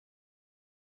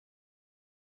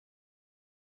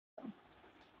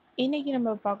இன்னைக்கு நம்ம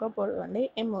பார்க்க போகிறது வந்து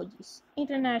எமோஜிஸ்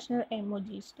இன்டர்நேஷ்னல்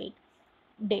எமோஜிஸ்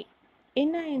டே.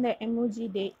 என்ன இந்த எமோஜி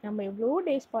டே? நம்ம எவ்வளோ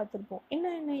டேஸ் பார்த்துருப்போம்.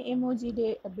 என்ன எமோஜி டே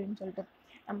அப்படின்னு சொல்லிட்டு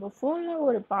நம்ம ஃபோனில்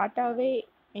ஒரு பாட்டாகவே,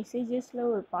 மெசேஜஸில்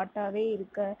ஒரு பாட்டாகவே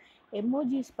இருக்க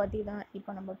எமோஜிஸ் பற்றி தான்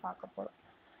இப்போ நம்ம பார்க்க போகிறோம்.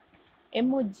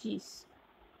 எமோஜிஸ்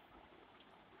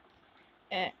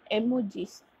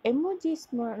எமோஜிஸ்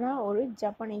எமோஜிஸ்னா ஒரு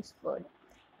ஜப்பனீஸ் வேர்டு.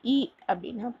 இ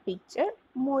அப்படின்னா பிக்சர்,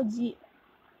 மோஜி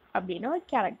அப்படின்னா ஒரு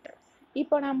கேரக்டர்.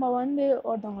 இப்போ நம்ம வந்து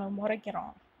ஒருத்தவங்களை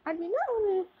முறைக்கிறோம் அப்படின்னா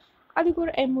அதுக்கு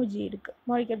ஒரு எமோஜி இருக்குது.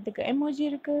 முறைக்கிறதுக்கு எமோஜி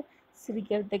இருக்குது,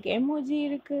 சிரிக்கிறதுக்கு எமோஜி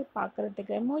இருக்குது,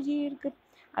 பார்க்குறதுக்கு எமோஜி இருக்குது.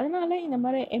 அதனால இந்த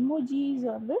மாதிரி எமோஜிஸ்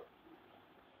வந்து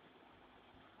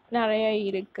நிறைய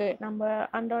இருக்குது, நம்ம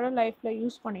அன்றாட லைஃப்பில்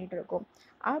யூஸ் பண்ணிகிட்டு இருக்கோம்.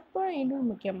 அப்போ இன்னொரு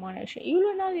முக்கியமான விஷயம்,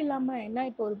 இவ்வளோ நாள் இல்லாமல் என்ன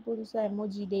இப்போ ஒரு புதுசாக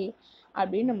எமோஜி டே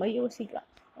அப்படின்னு நம்ம யோசிக்கலாம்.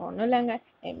 ஒன்றும் இல்லைங்க,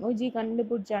 எமோஜி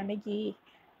கண்டுபிடிச்ச அன்னைக்கு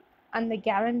அந்த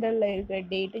கேலண்டரில் இருக்கிற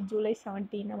டேட்டு ஜூலை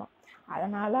 17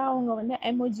 அதனால் அவங்க வந்து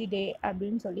எமோஜி டே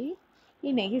அப்படின்னு சொல்லி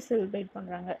இன்றைக்கி செலிப்ரேட்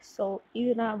பண்ணுறாங்க. ஸோ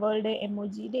இதுதான் வேர்ல்டு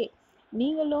எமோஜி டே.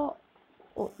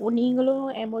 நீங்களும்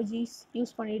எமோஜிஸ்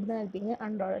யூஸ் பண்ணிட்டு தான் இருப்பீங்க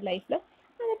அன்றாட லைஃப்பில்.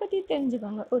 அதை பற்றி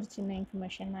தெரிஞ்சுக்கோங்க. ஒரு சின்ன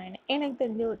இன்ஃபர்மேஷன் தான் எனக்கு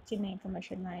தெரிஞ்ச ஒரு சின்ன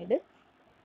இன்ஃபர்மேஷன் தான் இது.